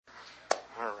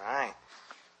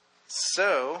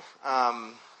So,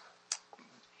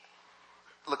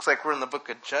 looks like we're in the book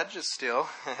of Judges still,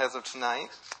 as of tonight.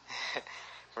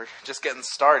 We're just getting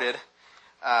started.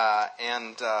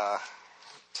 And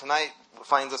tonight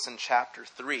finds us in chapter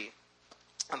 3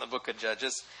 in the book of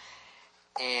Judges.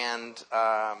 And,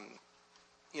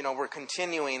 we're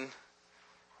continuing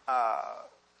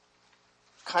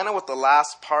kind of with the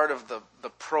last part of the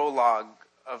prologue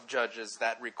of Judges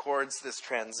that records this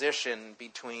transition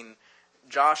between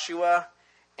Joshua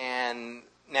and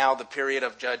now the period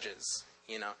of Judges,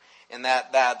 and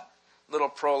that little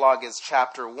prologue is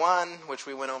chapter 1, which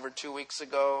we went over 2 weeks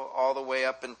ago, all the way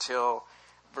up until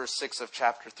verse 6 of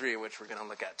chapter 3, which we're going to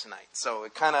look at tonight. So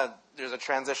there's a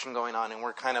transition going on, and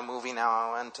we're kind of moving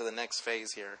now into the next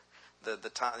phase here, the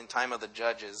time of the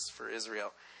Judges for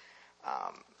Israel.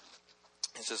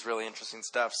 It's just really interesting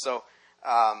stuff. So,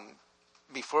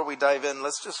 before we dive in,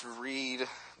 let's just read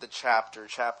the chapter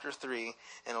 3, and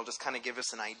it'll just kind of give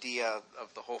us an idea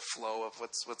of the whole flow of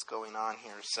what's going on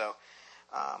here. So,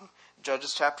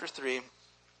 Judges chapter 3.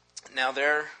 Now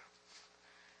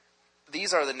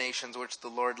these are the nations which the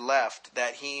Lord left,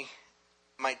 that he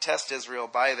might test Israel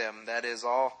by them, that is,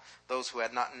 all those who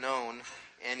had not known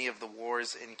any of the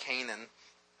wars in Canaan.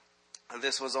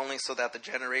 This was only so that the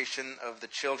generation of the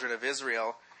children of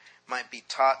Israel might be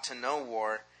taught to know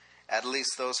war, at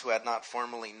least those who had not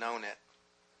formerly known it.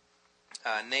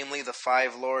 Namely, the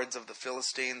 5 lords of the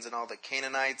Philistines and all the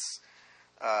Canaanites,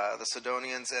 the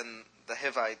Sidonians and the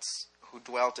Hivites, who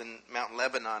dwelt in Mount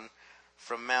Lebanon,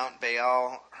 from Mount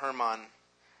Baal Hermon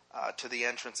to the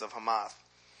entrance of Hamath.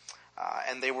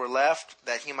 And they were left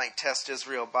that he might test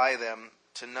Israel by them,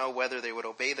 to know whether they would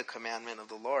obey the commandment of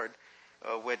the Lord,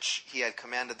 which he had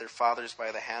commanded their fathers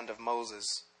by the hand of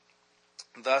Moses.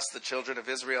 Thus the children of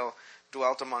Israel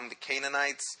dwelt among the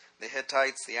Canaanites, the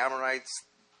Hittites, the Amorites,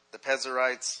 the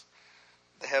Perizzites,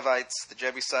 the Hivites, the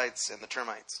Jebusites, and the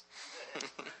termites.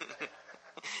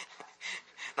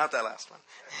 Not that last one.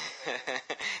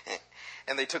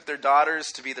 And they took their daughters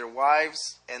to be their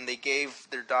wives, and they gave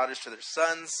their daughters to their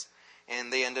sons,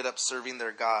 and they ended up serving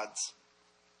their gods.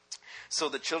 So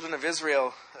the children of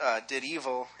Israel did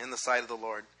evil in the sight of the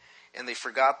Lord, and they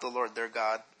forgot the Lord their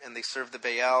God, and they served the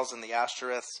Baals and the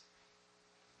Ashtoreths.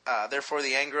 Therefore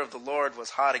the anger of the Lord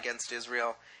was hot against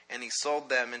Israel, and he sold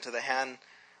them into the hand,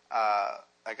 I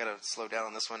gotta slow down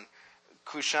on this one,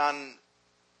 Cushan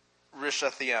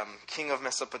Rishathaim, king of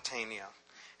Mesopotamia.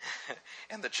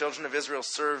 And the children of Israel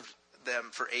served them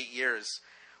for 8 years.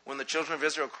 When the children of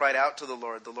Israel cried out to the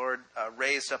Lord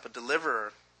raised up a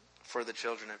deliverer for the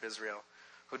children of Israel,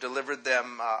 who delivered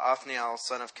them Othniel,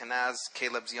 son of Kenaz,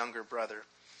 Caleb's younger brother.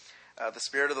 The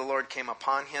Spirit of the Lord came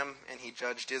upon him, and he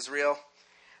judged Israel.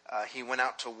 He went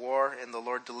out to war, and the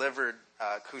Lord delivered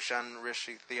Cushan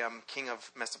Rishathaim, king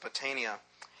of Mesopotamia,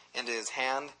 into his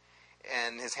hand,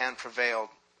 and his hand prevailed.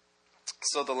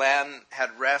 So the land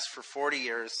had rest for 40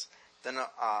 years. Then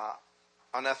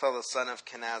Onethel, the son of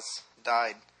Kenaz,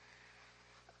 died.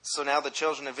 So now the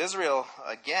children of Israel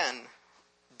again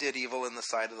did evil in the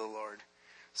sight of the Lord.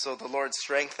 So the Lord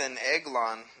strengthened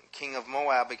Eglon, king of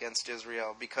Moab, against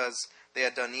Israel, because they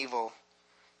had done evil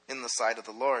in the sight of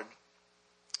the Lord.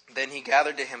 Then he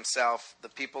gathered to himself the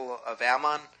people of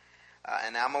Ammon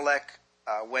and Amalek,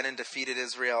 went and defeated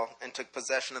Israel, and took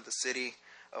possession of the city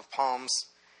of palms.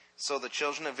 So the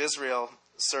children of Israel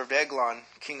served Eglon,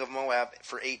 king of Moab,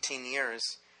 for 18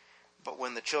 years. But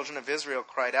when the children of Israel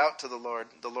cried out to the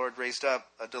Lord raised up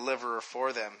a deliverer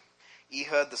for them,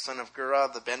 Ehud, the son of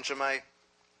Gurah, the Benjamite,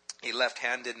 a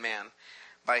left-handed man.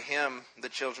 By him the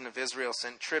children of Israel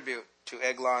sent tribute to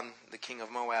Eglon, the king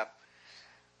of Moab.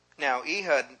 Now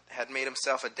Ehud had made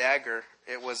himself a dagger.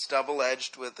 It was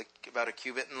double-edged with about a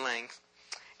cubit in length,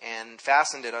 and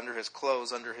fastened it under his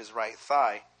clothes, under his right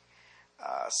thigh.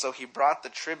 So he brought the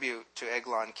tribute to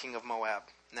Eglon, king of Moab.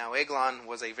 Now Eglon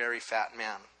was a very fat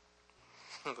man.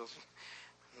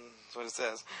 That's what it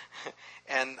says.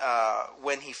 And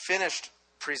when he finished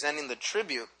presenting the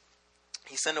tribute,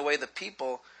 he sent away the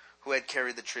people who had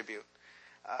carried the tribute.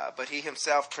 But he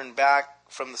himself turned back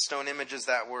from the stone images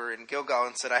that were in Gilgal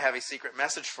and said, "I have a secret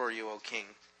message for you, O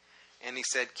king." And he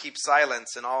said, "Keep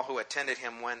silence," and all who attended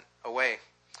him went away.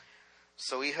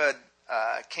 So Ehud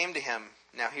came to him.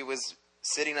 Now he was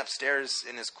sitting upstairs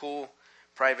in his cool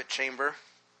private chamber.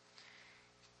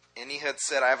 And Ehud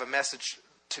said, "I have a message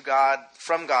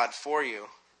from God for you."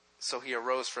 So he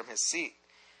arose from his seat.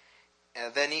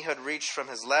 And then Ehud reached from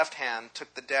his left hand,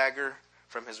 took the dagger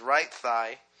from his right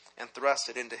thigh, and thrust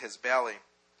it into his belly.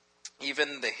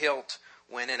 Even the hilt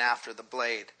went in after the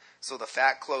blade. So the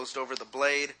fat closed over the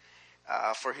blade,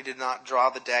 for he did not draw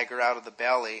the dagger out of the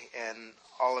belly, and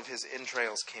all of his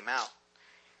entrails came out.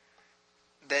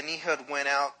 Then Ehud went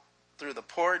out through the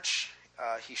porch.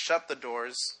 He shut the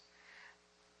doors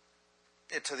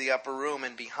into the upper room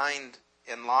and behind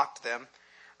and locked them.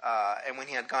 And when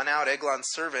he had gone out, Eglon's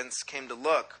servants came to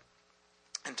look.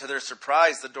 And to their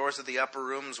surprise, the doors of the upper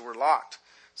rooms were locked.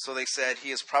 So they said,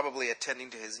 he is probably attending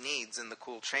to his needs in the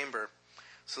cool chamber.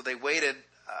 So they waited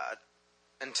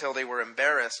until they were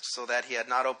embarrassed, so that he had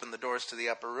not opened the doors to the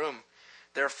upper room.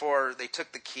 Therefore they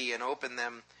took the key and opened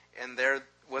them, and there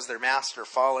was their master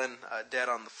fallen dead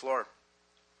on the floor.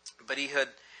 But Ehud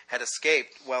had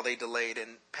escaped while they delayed,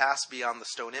 and passed beyond the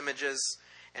stone images,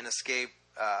 and escaped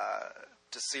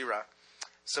to Seirah.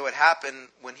 So it happened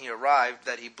when he arrived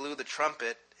that he blew the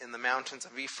trumpet in the mountains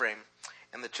of Ephraim,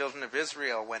 and the children of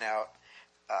Israel went out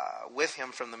with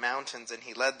him from the mountains, and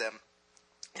he led them.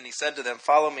 And he said to them,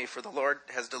 "Follow me, for the Lord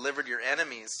has delivered your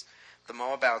enemies, the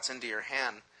Moabites, into your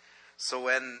hand." So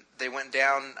when they went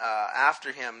down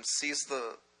after him, seized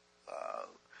the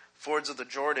fords of the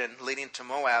Jordan leading to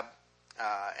Moab,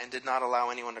 and did not allow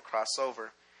anyone to cross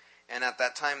over. And at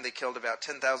that time they killed about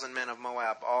 10,000 men of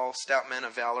Moab, all stout men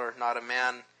of valor, not a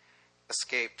man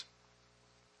escaped.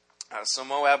 So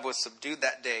Moab was subdued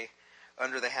that day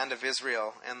under the hand of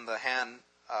Israel, and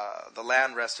the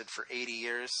land rested for 80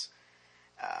 years.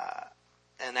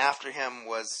 And after him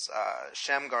was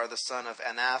Shamgar the son of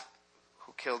Anath,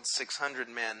 who killed 600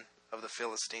 men of the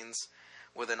Philistines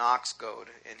with an ox goad,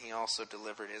 and he also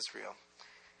delivered Israel.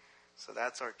 So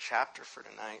that's our chapter for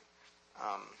tonight.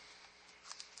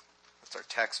 That's our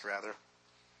text, rather.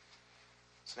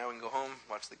 So now we can go home,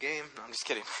 watch the game. No, I'm just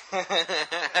kidding.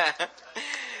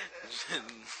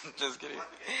 Just kidding.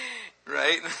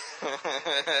 Right?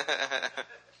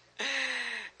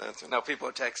 Now people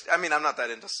are texting. I mean, I'm not that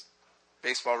into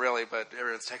baseball really, but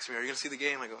everyone's texting me, "Are you going to see the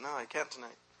game?" I go, "No, I can't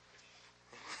tonight."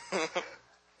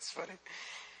 It's funny.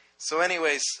 So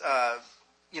anyways, that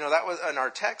was in our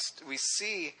text. We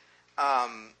see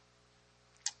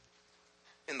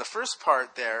in the first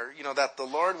part there, that the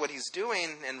Lord, what he's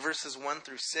doing in verses 1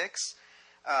 through 6,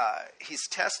 he's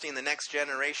testing the next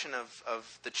generation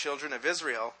of the children of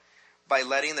Israel by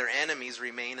letting their enemies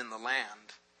remain in the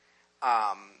land.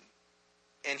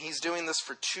 And he's doing this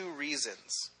for two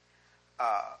reasons.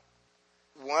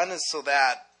 One is so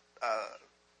that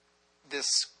this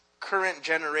current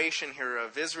generation here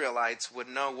of Israelites would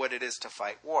know what it is to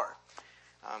fight war.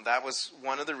 That was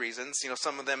one of the reasons.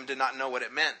 Some of them did not know what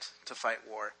it meant to fight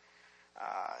war.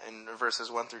 And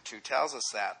verses 1 through 2 tells us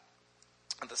that.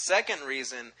 The second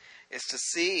reason is to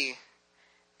see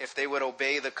if they would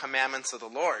obey the commandments of the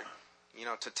Lord,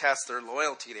 to test their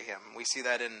loyalty to him. We see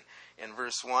that in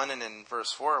verse 1 and in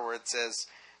verse 4, where it says,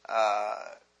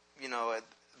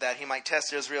 that he might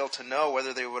test Israel to know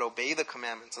whether they would obey the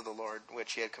commandments of the Lord,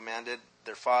 which he had commanded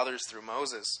their fathers through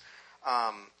Moses.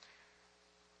 And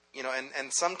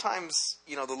sometimes,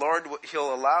 the Lord,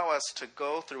 he'll allow us to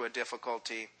go through a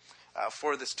difficulty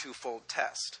for this twofold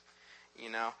test.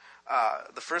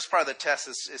 The first part of the test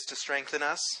is to strengthen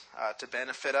us, to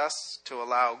benefit us, to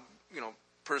allow,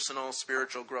 personal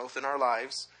spiritual growth in our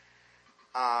lives.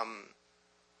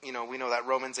 We know that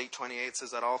Romans 8:28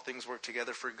 says that all things work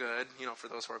together for good, for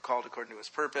those who are called according to his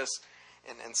purpose,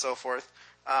 and so forth.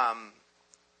 God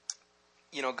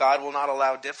will not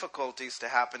allow difficulties to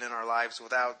happen in our lives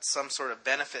without some sort of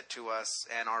benefit to us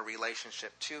and our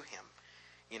relationship to him.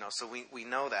 So we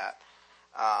know that.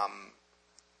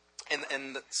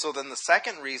 And so then the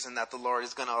second reason that the Lord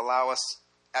is going to allow us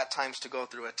at times to go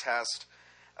through a test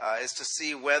is to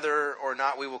see whether or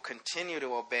not we will continue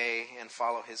to obey and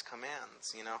follow his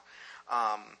commands,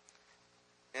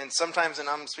 And sometimes, and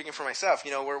I'm speaking for myself,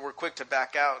 we're quick to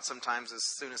back out sometimes as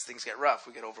soon as things get rough.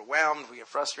 We get overwhelmed, we get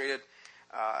frustrated,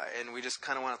 and we just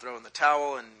kind of want to throw in the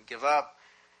towel and give up.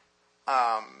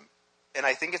 And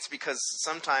I think it's because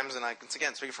sometimes, and once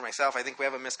again, speaking for myself, I think we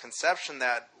have a misconception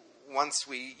that once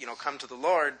we, come to the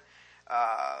Lord,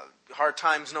 hard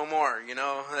times no more,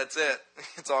 that's it.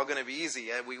 It's all going to be easy.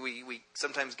 We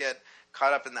sometimes get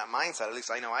caught up in that mindset. At least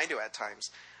I know I do at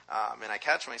times. And I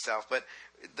catch myself. But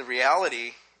the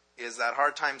reality is that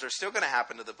hard times are still going to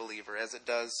happen to the believer as it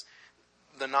does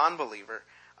the non-believer.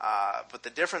 But the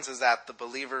difference is that the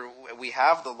believer, we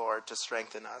have the Lord to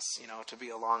strengthen us, to be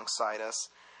alongside us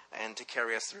and to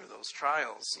carry us through those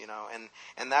trials,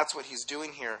 and that's what he's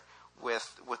doing here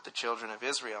with the children of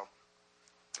Israel.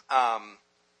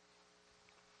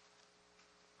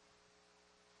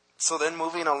 So then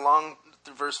moving along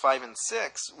through verse 5 and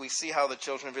 6, we see how the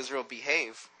children of Israel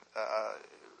behave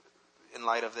in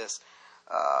light of this.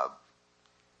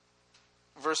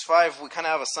 Verse 5, we kind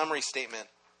of have a summary statement.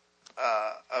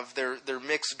 their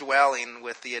mixed dwelling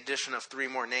with the addition of 3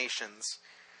 more nations.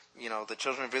 The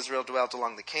children of Israel dwelt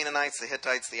along the Canaanites, the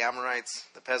Hittites, the Amorites,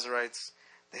 the Perizzites,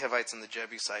 the Hivites, and the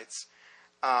Jebusites.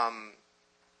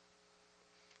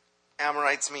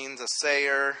 Amorites means a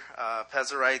sayer.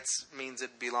 Perizzites means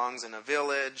it belongs in a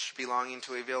village, belonging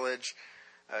to a village.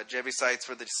 Jebusites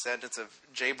were the descendants of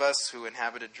Jebus, who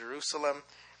inhabited Jerusalem.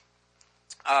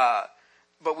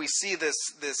 But we see this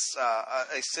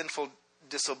a sinful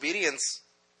disobedience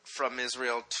from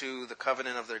Israel to the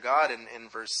covenant of their God in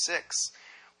verse 6,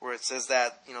 where it says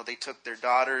that they took their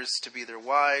daughters to be their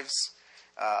wives,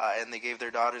 and they gave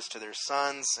their daughters to their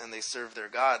sons, and they served their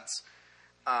gods.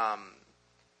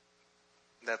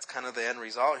 That's kind of the end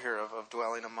result here of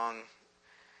dwelling among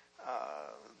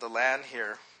the land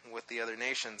here with the other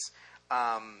nations.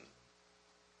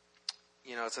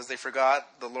 It says they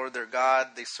forgot the Lord their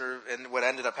God. They served, and what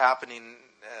ended up happening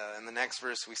in the next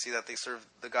verse, we see that they served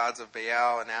the gods of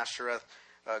Baal and Asherah,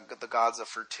 the gods of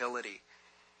fertility.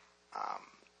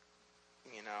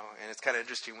 And it's kind of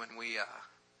interesting when we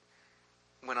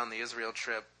went on the Israel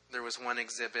trip. There was one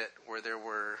exhibit where there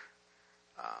were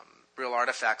real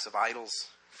artifacts of idols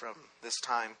from this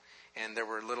time, and there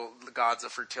were little gods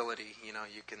of fertility.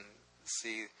 You can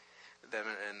see them,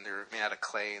 and they're made out of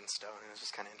clay and stone. And it's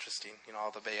just kind of interesting,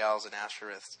 all the Baals and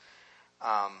Ashereths.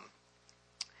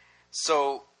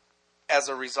 So, as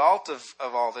a result of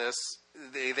all this,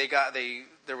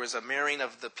 there was a marrying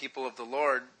of the people of the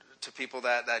Lord to people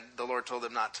that the Lord told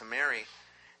them not to marry.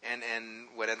 And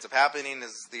what ends up happening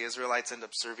is the Israelites end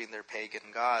up serving their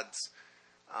pagan gods.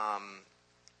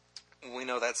 We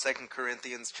know that 2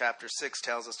 Corinthians chapter 6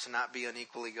 tells us to not be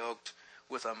unequally yoked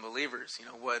with unbelievers.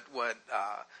 What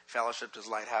fellowship does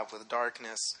light have with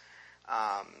darkness?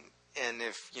 And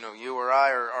if you or I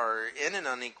are in an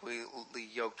unequally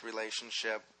yoked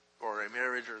relationship or a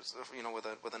marriage, or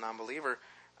with a non-believer,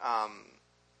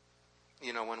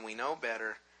 when we know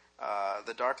better,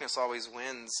 the darkness always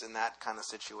wins in that kind of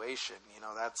situation.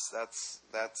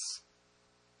 That's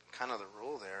kind of the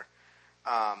rule there.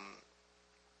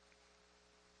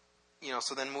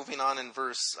 So then moving on in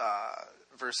verses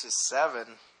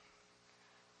 7,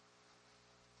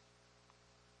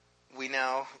 we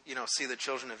now, see the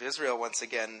children of Israel once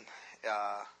again,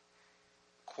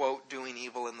 quote, doing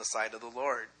evil in the sight of the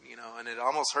Lord, and it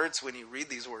almost hurts when you read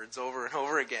these words over and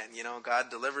over again. God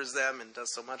delivers them and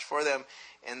does so much for them,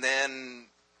 and then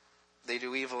they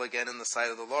do evil again in the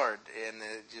sight of the Lord, and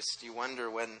you wonder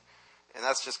when, and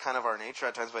that's just kind of our nature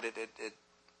at times, but it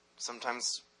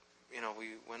sometimes,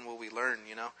 when will we learn,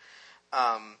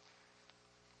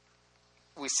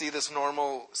 we see this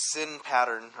normal sin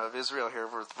pattern of Israel here,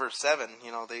 verse 7.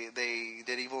 They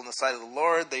did evil in the sight of the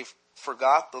Lord. They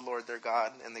forgot the Lord their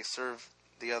God, and they served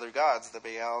the other gods, the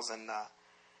Baals and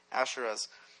Asherahs.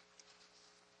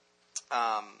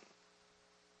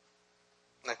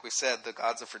 Like we said, the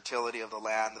gods of fertility of the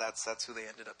land, that's who they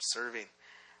ended up serving.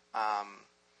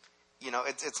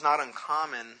 It's not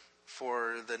uncommon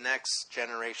for the next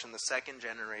generation, the second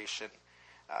generation,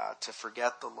 to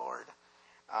forget the Lord.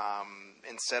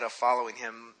 Instead of following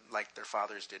him like their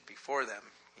fathers did before them.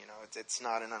 It's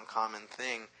not an uncommon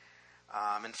thing.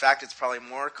 In fact, it's probably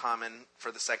more common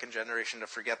for the second generation to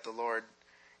forget the Lord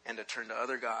and to turn to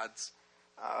other gods,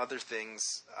 other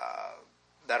things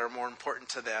that are more important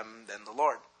to them than the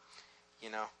Lord.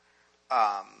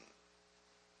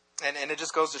 And it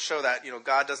just goes to show that,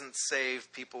 God doesn't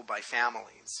save people by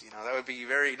families. That would be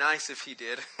very nice if he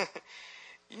did.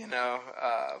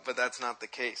 But that's not the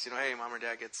case. Hey, mom or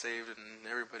dad gets saved and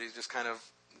everybody's just kind of,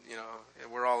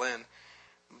 we're all in.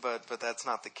 But that's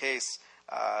not the case.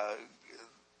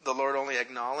 The Lord only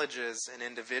acknowledges an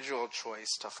individual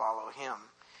choice to follow him,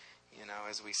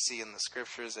 as we see in the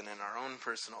scriptures and in our own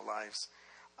personal lives.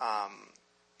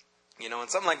 And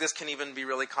something like this can even be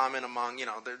really common among,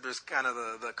 there's kind of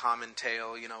the common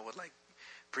tale, with like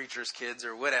preachers' kids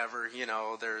or whatever,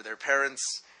 their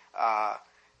parents,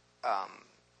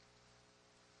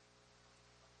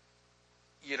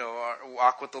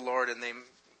 walk with the Lord, and they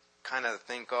kind of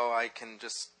think,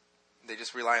 they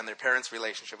just rely on their parents'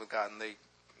 relationship with God, and they,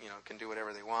 can do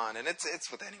whatever they want. And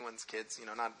it's with anyone's kids,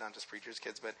 not just preachers'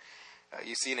 kids, but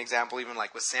you see an example even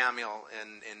like with Samuel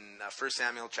in 1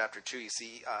 Samuel chapter 2. You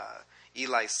see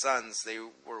Eli's sons, they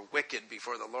were wicked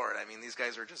before the Lord. I mean, these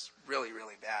guys are just really,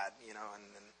 really bad, and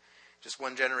just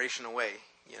one generation away,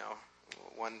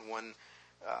 one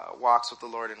walks with the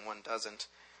Lord and one doesn't.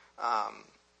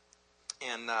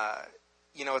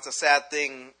 It's a sad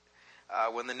thing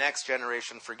when the next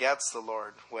generation forgets the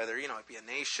Lord, whether, it be a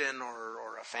nation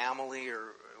or a family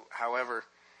or however.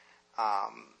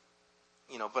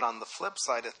 But on the flip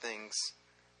side of things,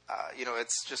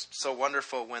 it's just so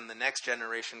wonderful when the next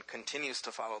generation continues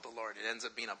to follow the Lord. It ends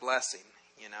up being a blessing,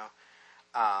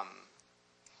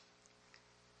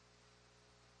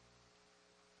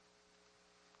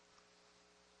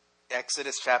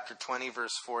 Exodus chapter 20,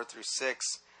 verse 4 through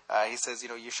 6, he says,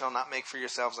 you shall not make for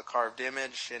yourselves a carved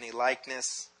image, any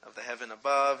likeness of the heaven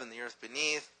above and the earth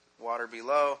beneath, water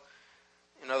below.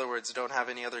 In other words, don't have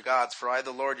any other gods. For I,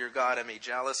 the Lord your God, am a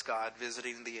jealous God,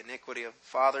 visiting the iniquity of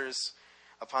fathers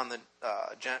upon the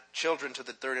children to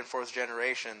the third and fourth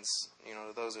generations,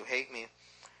 to those who hate me.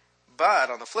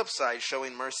 But on the flip side,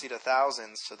 showing mercy to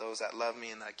thousands, to those that love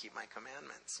me and that keep my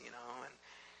commandments,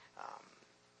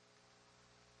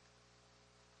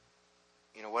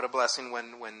 what a blessing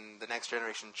when the next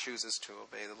generation chooses to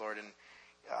obey the Lord. And,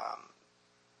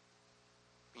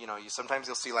 sometimes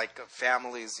you'll see like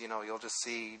families, you'll just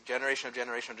see generation of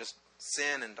generation just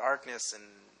sin and darkness and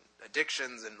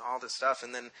addictions and all this stuff.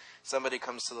 And then somebody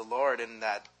comes to the Lord and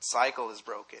that cycle is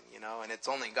broken, and it's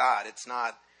only God. It's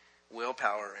not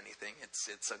willpower or anything. It's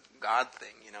a God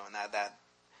thing, and that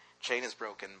chain is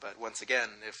broken. But once again,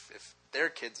 if their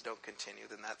kids don't continue,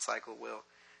 then that cycle will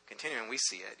continue. And we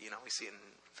see it, we see it in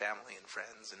family and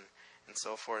friends and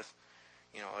so forth.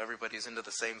 Everybody's into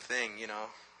the same thing,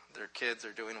 their kids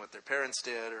are doing what their parents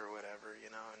did or whatever,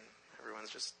 and everyone's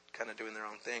just kind of doing their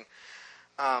own thing.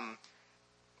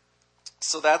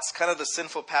 So that's kind of the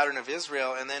sinful pattern of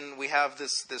Israel. And then we have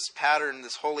this pattern,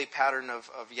 this holy pattern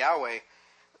of Yahweh,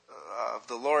 of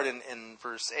the Lord in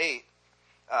verse 8.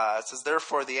 It says,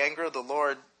 therefore the anger of the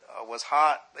Lord was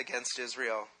hot against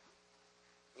Israel.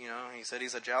 He said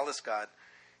he's a jealous God,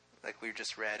 like we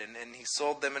just read. And he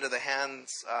sold them into the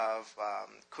hands of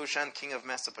Cushan, king of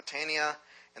Mesopotamia,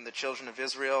 and the children of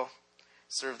Israel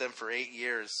served them for 8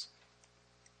 years.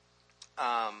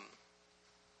 And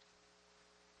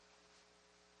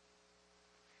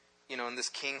this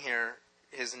king here,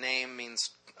 his name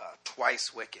means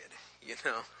twice wicked. It's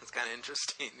kind of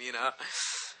interesting,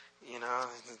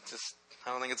 just,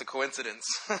 I don't think it's a coincidence,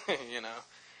 kind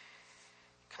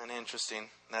of interesting.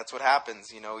 That's what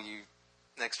happens,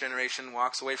 next generation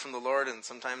walks away from the Lord, and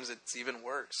sometimes it's even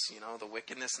worse, the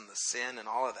wickedness and the sin and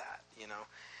all of that,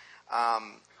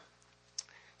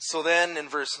 So then in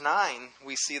verse 9,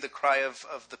 we see the cry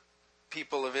of the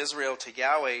people of Israel to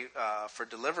Yahweh for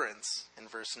deliverance. In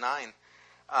verse 9,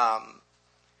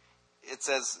 it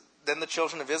says, then the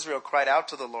children of Israel cried out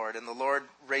to the Lord, and the Lord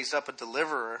raised up a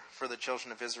deliverer for the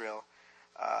children of Israel,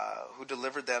 who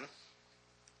delivered them.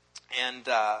 And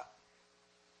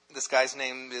this guy's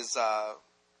name is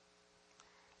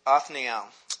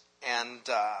Othniel, and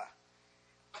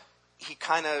he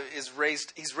kind of he's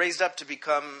raised up to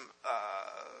become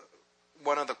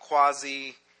one of the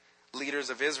quasi leaders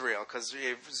of Israel, because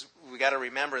we got to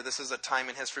remember this is a time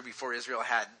in history before Israel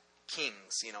had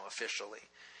kings, officially,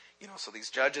 so these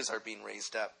judges are being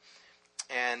raised up,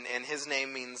 and his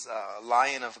name means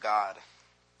Lion of God,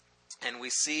 and we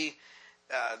see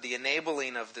the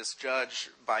enabling of this judge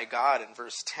by God in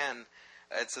verse 10.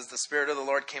 It says the Spirit of the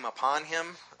Lord came upon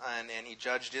him, and he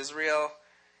judged Israel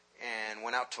and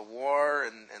went out to war,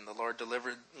 and the Lord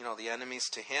delivered the enemies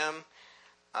to him.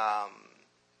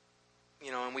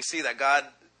 And we see that God,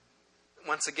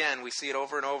 once again, we see it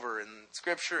over and over in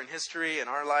Scripture and history and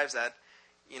our lives that,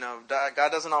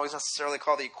 God doesn't always necessarily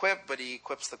call the equipped, but He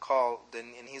equips the called,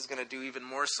 and He's going to do even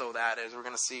more so that, as we're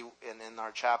going to see in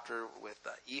our chapter with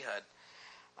Ehud.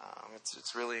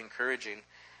 It's really encouraging.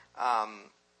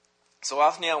 So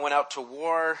Othniel went out to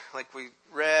war, like we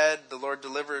read. The Lord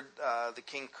delivered the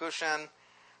king Cushan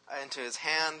into his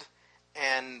hand,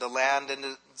 and the land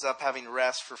ends up having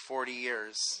rest for 40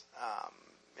 years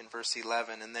in verse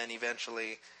 11. And then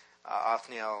eventually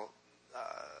Othniel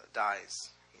dies.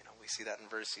 We see that in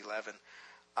verse 11.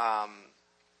 And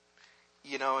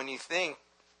you think,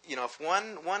 if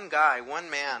one guy, one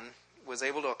man was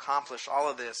able to accomplish all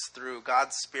of this through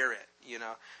God's Spirit,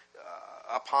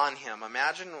 upon him.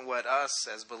 Imagine what us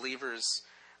as believers,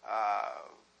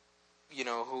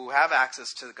 who have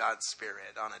access to God's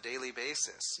Spirit on a daily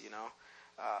basis,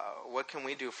 what can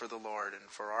we do for the Lord and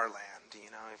for our land, if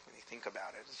you think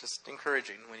about it. It's just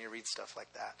encouraging when you read stuff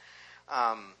like that.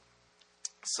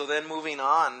 So then moving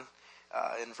on,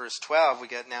 in verse 12, we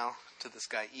get now to this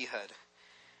guy Ehud,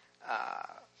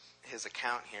 his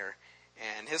account here.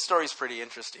 And his story is pretty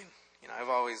interesting. I've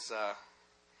always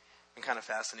been kind of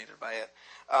fascinated by it.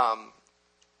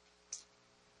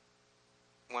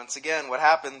 Once again, what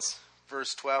happens?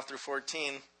 Verse 12 through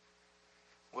 14.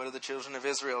 What do the children of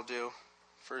Israel do?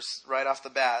 First, right off the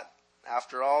bat,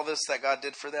 after all this that God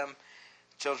did for them,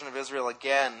 the children of Israel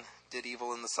again did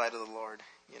evil in the sight of the Lord.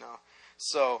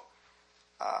 So,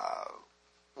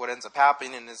 what ends up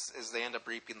happening is they end up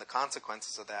reaping the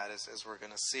consequences of that, as we're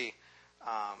going to see.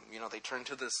 They turn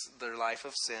to their life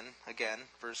of sin again,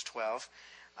 verse 12,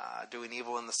 doing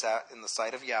evil in the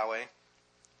sight of Yahweh,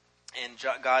 and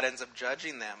God ends up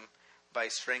judging them by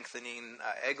strengthening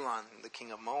Eglon, the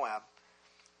king of Moab.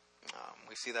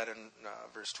 We see that in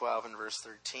verse 12 and verse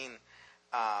 13.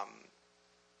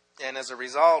 And as a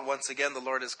result, once again, the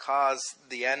Lord has caused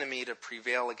the enemy to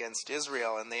prevail against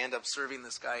Israel, and they end up serving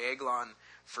this guy Eglon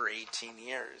for 18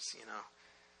 years,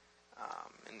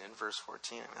 in verse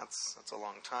 14. That's a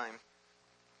long time.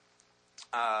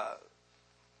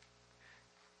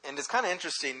 And it's kind of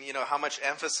interesting, how much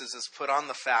emphasis is put on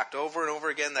the fact over and over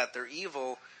again that their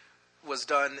evil was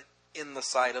done in the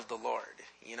sight of the Lord.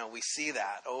 We see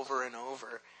that over and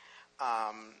over.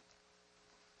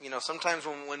 Sometimes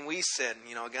when we sin,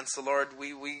 against the Lord,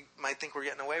 we might think we're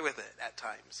getting away with it at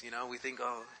times. We think,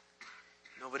 oh,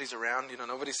 nobody's around,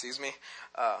 nobody sees me,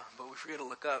 but we forget to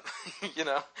look up,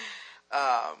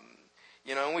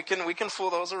 and we can fool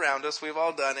those around us. We've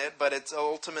all done it, but it's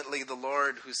ultimately the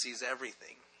Lord who sees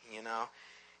everything,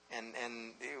 And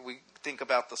we think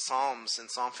about the Psalms in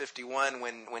Psalm 51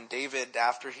 when David,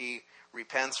 after he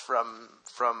repents from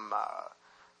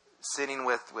sinning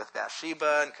with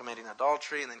Bathsheba and committing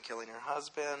adultery and then killing her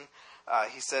husband,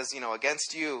 he says,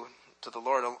 against you, to the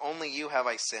Lord, only you have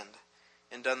I sinned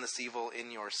and done this evil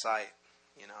in your sight.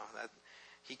 That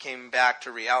he came back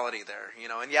to reality there.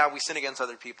 And yeah, we sin against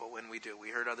other people when we do.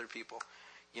 We hurt other people,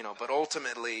 but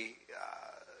ultimately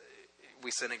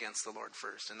we sin against the Lord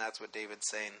first, and that's what David's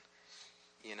saying.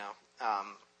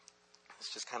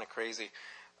 It's just kind of crazy.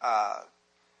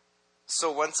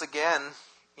 So once again,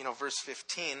 verse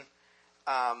 15,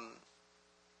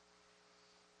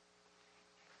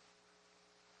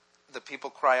 the people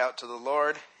cry out to the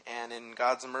Lord, and in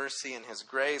God's mercy and His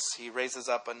grace, He raises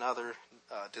up another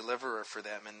deliverer for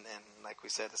them. And like we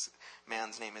said, this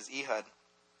man's name is Ehud.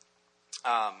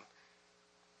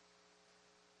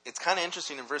 It's kind of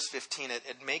interesting in verse 15.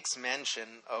 It makes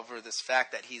mention over this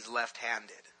fact that he's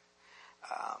left-handed.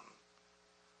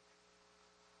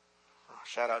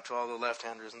 Shout out to all the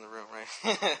left-handers in the room, right?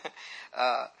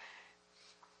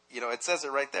 It says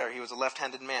it right there. He was a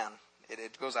left-handed man.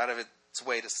 It goes out of its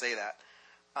way to say that.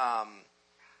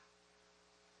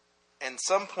 And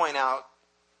some point out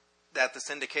that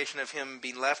this indication of him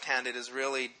being left-handed is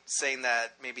really saying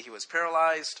that maybe he was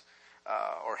paralyzed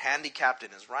or handicapped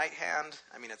in his right hand.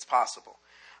 I mean, it's possible.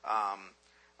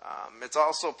 It's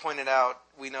also pointed out,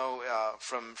 we know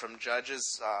from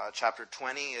Judges chapter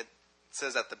 20, it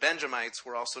says that the Benjamites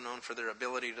were also known for their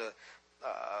ability to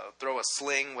throw a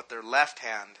sling with their left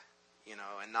hand,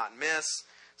 and not miss.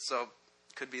 So,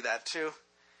 could be that too.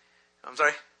 I'm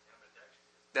sorry?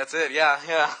 That's it,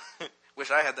 yeah.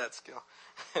 Wish I had that skill.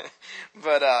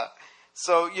 But,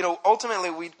 ultimately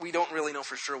we don't really know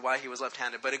for sure why he was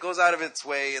left-handed, but it goes out of its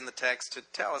way in the text to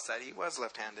tell us that he was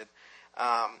left-handed.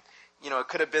 It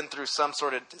could have been through some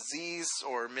sort of disease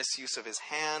or misuse of his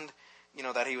hand,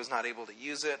 that he was not able to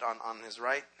use it on his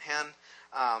right hand.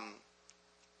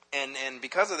 And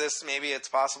because of this, maybe it's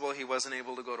possible he wasn't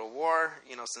able to go to war,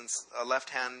 since a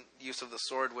left-hand use of the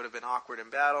sword would have been awkward in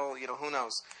battle, who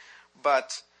knows.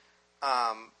 But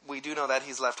we do know that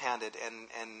he's left-handed,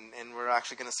 and we're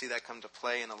actually going to see that come to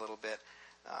play in a little bit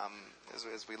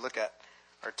as we look at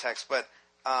our text. But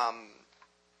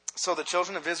so the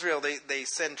children of Israel, they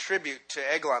send tribute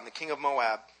to Eglon, the king of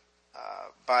Moab,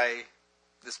 by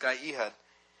this guy Ehud.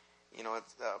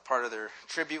 It's part of their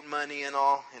tribute money and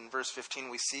all. In verse 15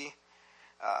 we see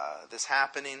this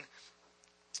happening.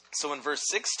 So in verse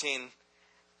 16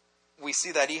 we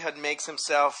see that Ehud makes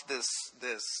himself this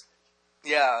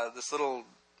little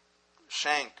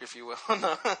shank, if you will.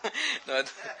 No,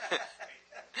 right?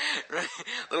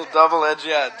 Little double-edged,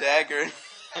 dagger.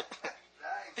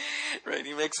 Right,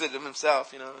 he makes it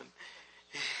himself,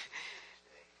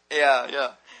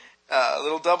 A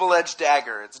little double-edged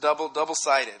dagger. It's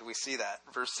double-sided. We see that,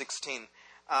 verse 16.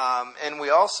 And we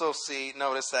also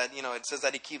notice that, it says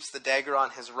that he keeps the dagger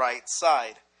on his right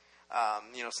side.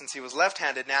 Since he was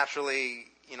left-handed, naturally,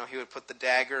 he would put the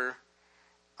dagger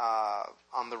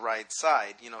on the right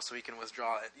side, so he can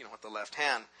withdraw it, with the left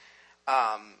hand.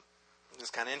 It's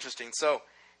kind of interesting. So,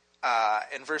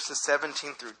 in verses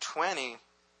 17 through 20,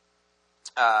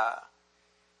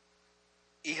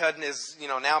 Ehud is,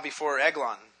 now before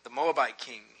Eglon, the Moabite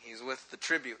king. He's with the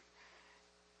tribute.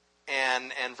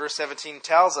 And verse 17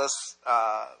 tells us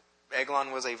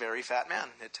Eglon was a very fat man.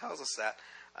 It tells us that.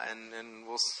 And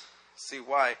we'll see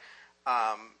why.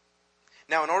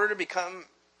 Now, in order to become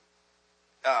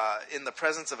in the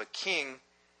presence of a king,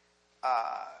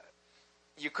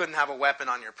 you couldn't have a weapon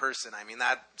on your person. I mean,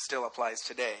 that still applies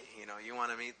today. You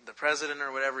want to meet the president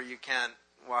or whatever, you can't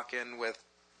walk in with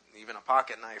even a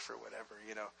pocket knife or whatever.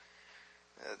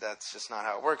 That's just not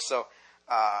how it works. So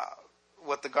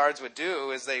what the guards would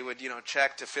do is they would,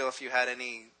 check to feel if you had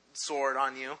any sword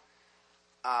on you.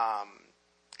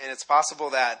 And it's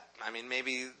possible that,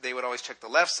 maybe they would always check the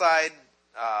left side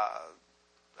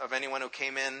of anyone who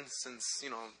came in, since,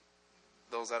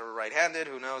 those that were right-handed,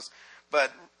 who knows.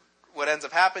 But what ends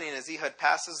up happening is Ehud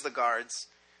passes the guards,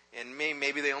 and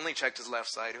maybe they only checked his left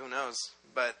side, who knows.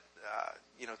 But,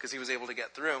 because he was able to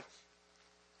get through.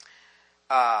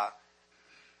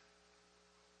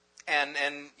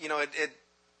 It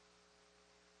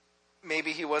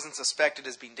maybe he wasn't suspected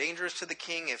as being dangerous to the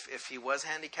king if he was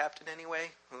handicapped in any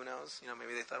way. Who knows?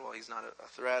 Maybe they thought, well, he's not a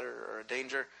threat or a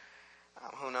danger.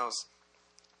 Who knows?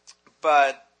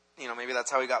 But, maybe that's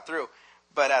how he got through.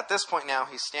 But at this point now,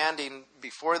 he's standing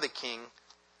before the king,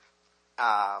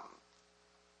 and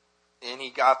he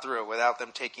got through it without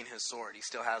them taking his sword. He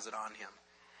still has it on him.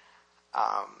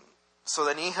 So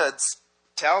then Ehud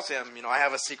tells him, I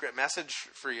have a secret message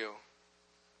for you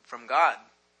from God.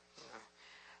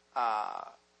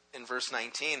 In verse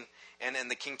 19,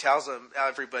 and the king tells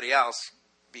everybody else,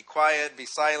 be quiet, be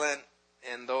silent,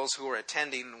 and those who were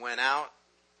attending went out.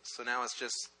 So now it's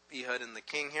just Ehud and the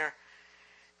king here.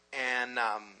 And,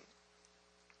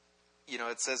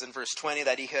 it says in verse 20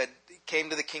 that Ehud came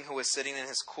to the king who was sitting in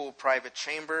his cool private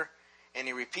chamber, and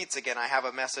he repeats again, I have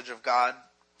a message of God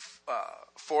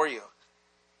for you.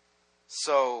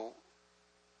 So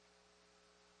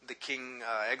the king,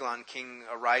 Eglon king,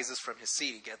 arises from his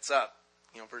seat. He gets up,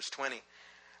 verse 20.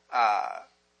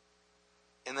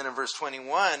 And then in verse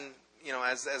 21,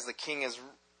 as the king is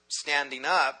standing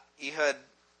up, Ehud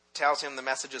tells him the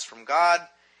message is from God,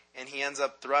 and he ends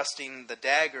up thrusting the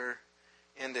dagger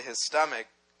into his stomach,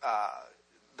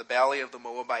 the belly of the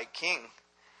Moabite king,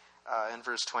 in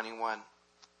verse 21.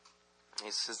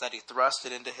 He says that he thrust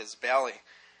it into his belly.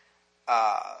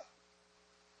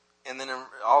 And then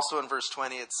also in verse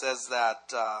 20 it says that,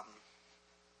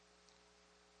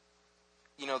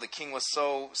 the king was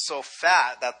so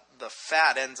fat that the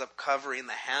fat ends up covering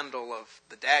the handle of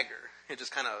the dagger. It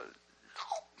just kind of,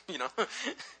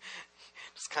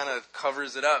 just kind of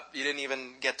covers it up. You didn't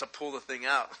even get to pull the thing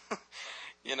out.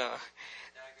 The dagger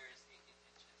is 18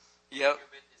 inches. Yep. Is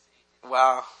 18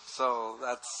 Wow. So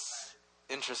that's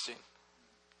interesting.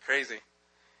 Crazy.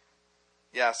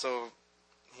 Yeah, so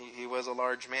he was a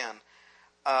large man.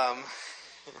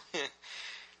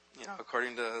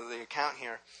 According to the account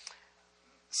here.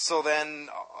 So then,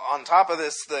 on top of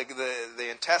this,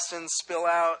 the intestines spill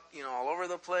out, all over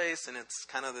the place, and it's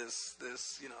kind of this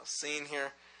scene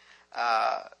here.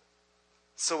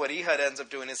 So what Ehud ends up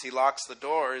doing is he locks the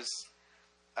doors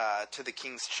to the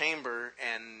king's chamber,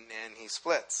 and he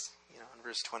splits, in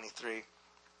verse 23.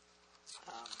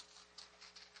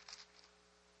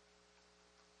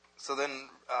 So then,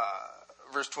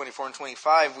 verse 24 and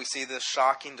 25, we see this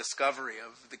shocking discovery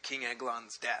of the King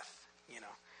Eglon's death,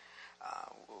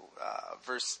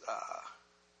 verse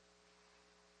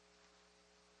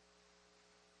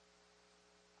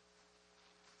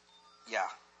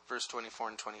verse 24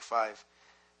 and 25.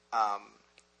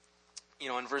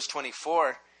 In verse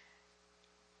 24,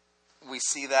 we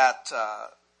see that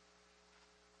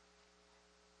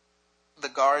the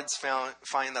guards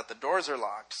find that the doors are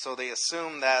locked, so they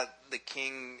assume that the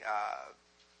king,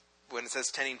 when it says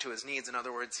tending to his needs, in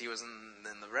other words, he was in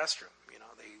the restroom.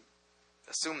 They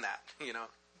assume that,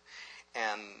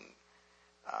 and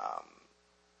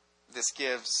this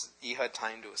gives Ehud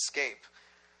time to escape.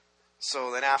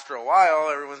 So then after a while,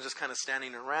 everyone's just kind of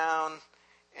standing around,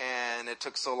 and it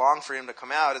took so long for him to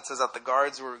come out. It says that the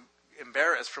guards were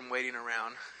embarrassed from waiting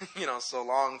around, so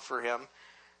long for him,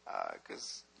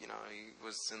 because, he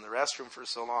was in the restroom for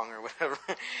so long or whatever.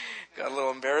 Got a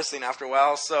little embarrassing after a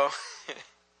while, so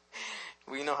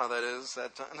we know how that is.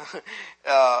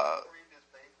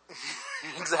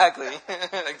 Exactly.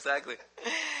 Exactly.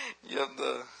 You have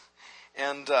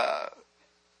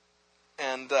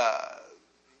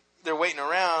they're waiting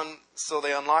around, so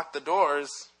they unlock the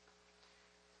doors.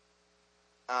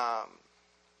 I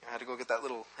had to go get that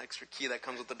little extra key that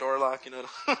comes with the door lock, to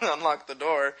unlock the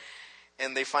door.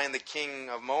 And they find the king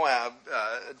of Moab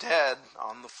dead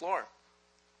on the floor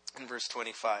in verse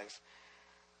 25.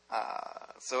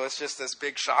 So it's just this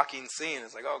big shocking scene.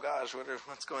 It's like, oh gosh,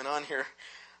 what's going on here?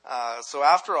 So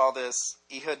after all this,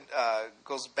 Ehud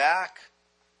goes back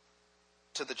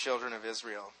to the children of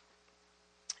Israel.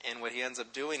 And what he ends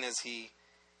up doing is he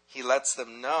lets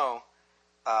them know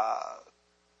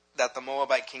that the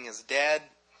Moabite king is dead,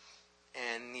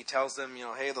 and he tells them,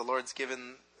 hey, the Lord's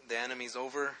given the enemies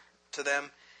over to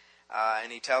them,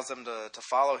 and he tells them to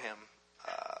follow him,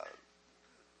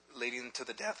 leading to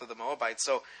the death of the Moabites.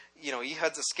 So,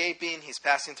 Ehud's escaping. He's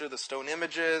passing through the stone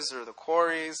images or the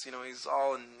quarries. He's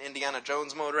all in Indiana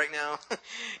Jones mode right now.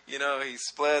 He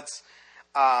splits.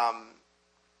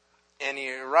 And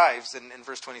he arrives in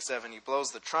verse 27. He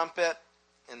blows the trumpet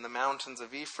in the mountains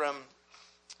of Ephraim,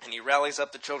 and he rallies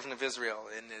up the children of Israel.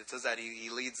 And it says that he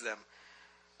leads them.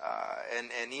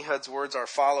 And Ehud's words are,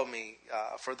 "Follow me,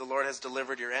 for the Lord has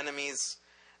delivered your enemies,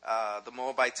 the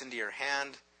Moabites, into your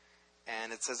hand."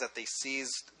 And it says that they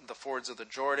seized the fords of the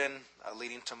Jordan,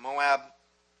 leading to Moab,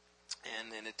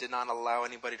 and it did not allow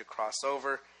anybody to cross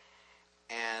over.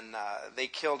 And they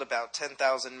killed about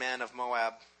 10,000 men of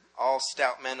Moab, all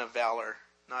stout men of valor.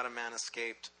 Not a man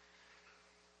escaped.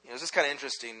 It's just kind of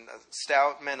interesting.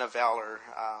 Stout men of valor.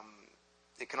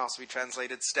 It can also be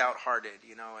translated stout-hearted.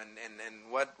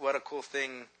 And what a cool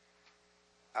thing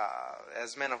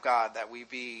as men of God that we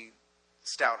be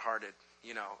stout-hearted.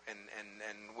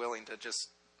 And willing to just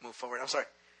move forward. I'm sorry.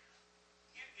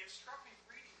 It struck me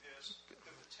reading this that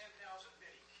the 10,000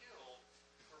 men he killed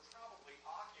were probably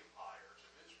occupiers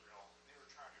of Israel, and they were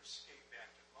trying to escape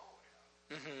back to Moab.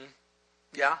 Mm-hmm.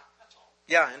 Yeah. That's all.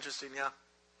 Yeah, interesting, yeah.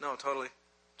 No, totally.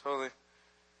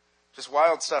 Just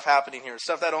wild stuff happening here.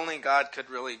 Stuff that only God could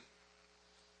really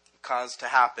cause to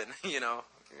happen,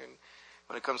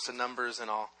 when it comes to numbers and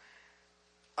all.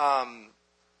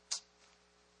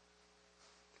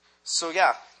 So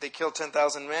yeah, they killed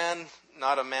 10,000 men.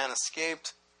 Not a man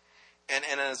escaped. And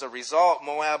as a result,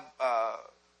 Moab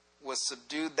was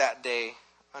subdued that day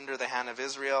under the hand of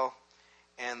Israel.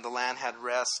 And the land had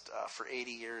rest for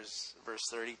 80 years, verse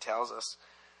 30 tells us.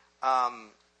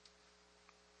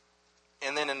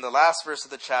 And then in the last verse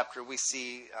of the chapter, we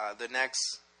see the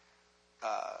next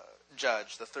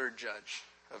judge, the third judge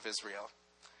of Israel,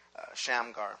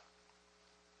 Shamgar,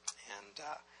 and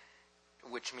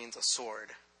which means a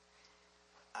sword.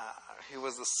 He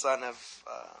was the son of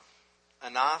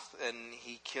Anath, and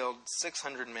he killed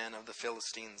 600 men of the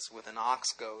Philistines with an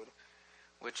ox goad,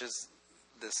 which is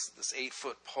this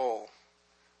 8-foot pole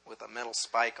with a metal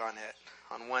spike on it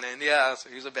on one end. Yeah, so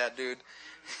he was a bad dude.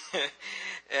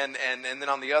 and then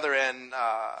on the other end,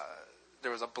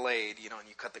 there was a blade, and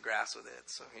you cut the grass with it.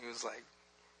 So he was like,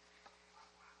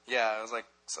 yeah, it was like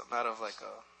something out of like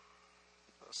a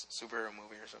superhero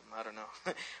movie or something. I don't know.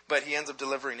 But he ends up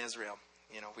delivering Israel.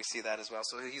 We see that as well.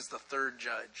 So he's the third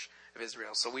judge of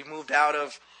Israel. So we moved out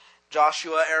of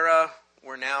Joshua era.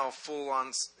 We're now full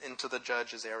on into the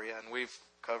judges area, and we've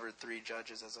covered 3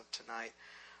 judges as of tonight.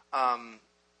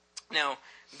 Now,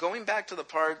 going back to the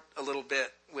part a little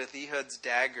bit with Ehud's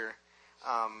dagger,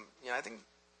 I think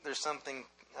there's something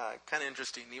kind of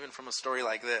interesting, even from a story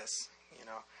like this.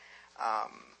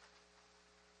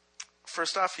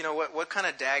 First off, what kind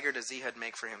of dagger does Ehud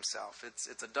make for himself?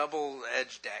 It's a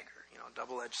double-edged dagger,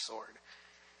 double-edged sword.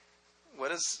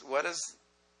 What is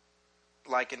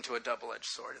likened to a double-edged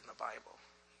sword in the Bible?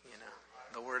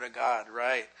 The Word of God,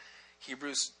 right?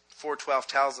 Hebrews 4:12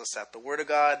 tells us that the Word of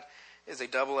God is a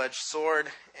double-edged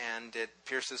sword, and it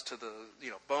pierces to the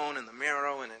bone and the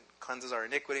marrow, and it cleanses our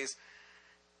iniquities.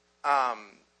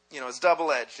 It's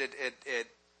double-edged. It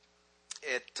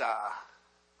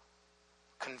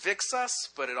convicts us,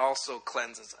 but it also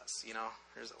cleanses us.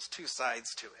 There's those two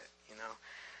sides to it.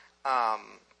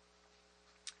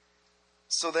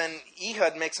 So then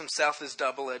Ehud makes himself this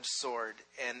double-edged sword,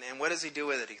 and what does he do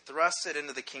with it? He thrusts it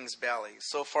into the king's belly.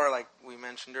 So far, like we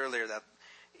mentioned earlier, that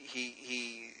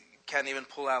he can't even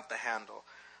pull out the handle.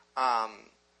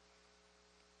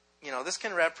 This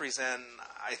can represent,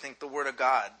 I think, the Word of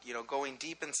God, going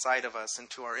deep inside of us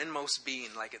into our inmost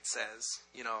being, like it says,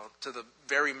 to the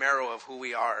very marrow of who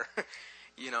we are.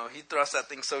 He thrusts that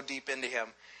thing so deep into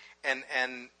him.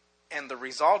 And the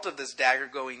result of this dagger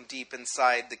going deep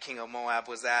inside the king of Moab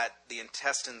was that the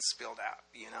intestines spilled out,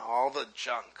 all the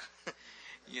junk,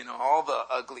 all the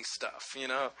ugly stuff,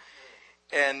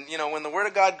 And, when the Word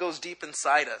of God goes deep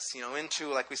inside us, into,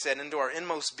 like we said, into our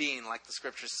inmost being, like the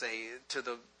Scriptures say, to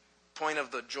the point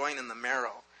of the joint and the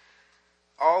marrow,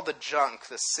 all the junk,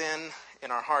 the sin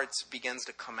in our hearts begins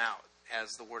to come out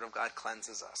as the Word of God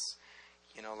cleanses us.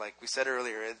 Like we said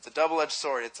earlier, it's a double-edged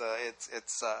sword.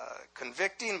 It's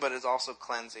convicting, but it's also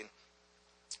cleansing.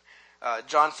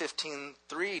 John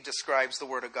 15:3 describes the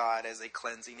Word of God as a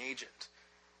cleansing agent.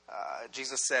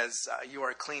 Jesus says, "You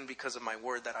are clean because of my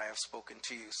word that I have spoken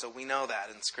to you." So we know that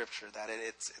in Scripture, that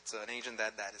it's an agent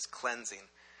that is cleansing.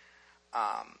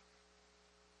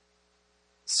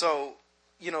 So,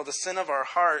 the sin of our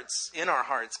hearts, in our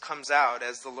hearts, comes out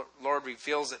as the Lord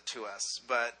reveals it to us.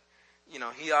 But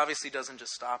He obviously doesn't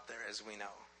just stop there, as we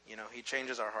know. He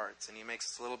changes our hearts, and He makes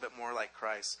us a little bit more like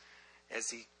Christ as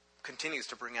He continues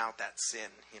to bring out that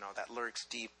sin, that lurks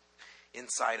deep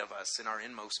inside of us, in our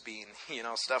inmost being,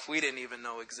 stuff we didn't even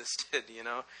know existed,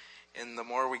 And the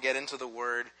more we get into the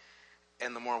Word,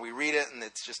 and the more we read it, and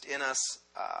it's just in us,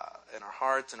 in our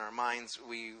hearts, in our minds,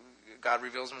 God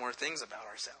reveals more things about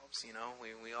ourselves,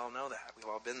 We all know that. We've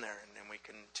all been there, and we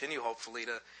continue, hopefully,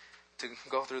 to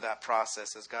go through that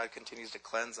process as God continues to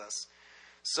cleanse us.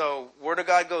 So, Word of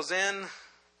God goes in,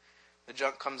 the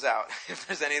junk comes out. If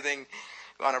there's anything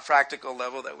on a practical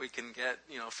level that we can get,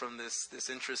 from this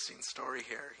interesting story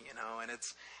here, and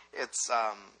it's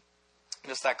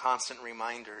just that constant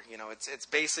reminder. It's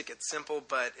basic, it's simple,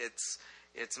 but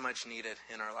it's much needed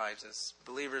in our lives as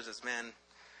believers, as men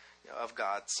of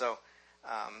God. So,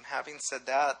 having said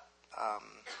that,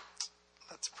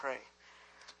 let's pray.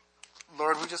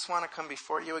 Lord, we just want to come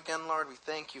before you again, Lord. We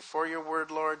thank you for your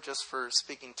word, Lord, just for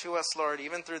speaking to us, Lord,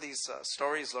 even through these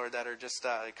stories, Lord, that are just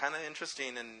kind of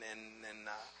interesting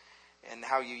and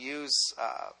how you use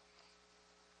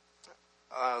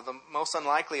the most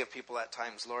unlikely of people at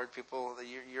times, Lord. People,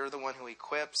 you're the one who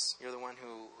equips, you're the one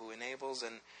who enables,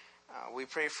 and we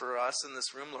pray for us in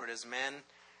this room, Lord, as men,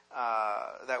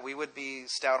 that we would be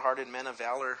stout-hearted men of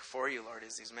valor for you, Lord,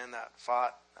 as these men that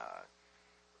fought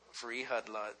for Ehud,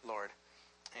 Lord.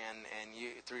 And you,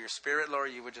 through your Spirit, Lord,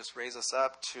 you would just raise us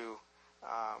up to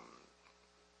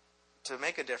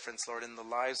make a difference, Lord, in the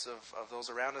lives of those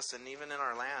around us, and even in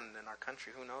our land, in our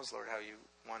country. Who knows, Lord, how you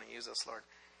want to use us, Lord.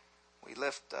 We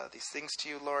lift these things to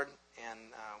you, Lord, and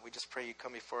we just pray you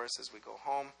come before us as we go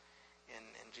home.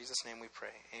 In Jesus' name we pray.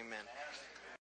 Amen.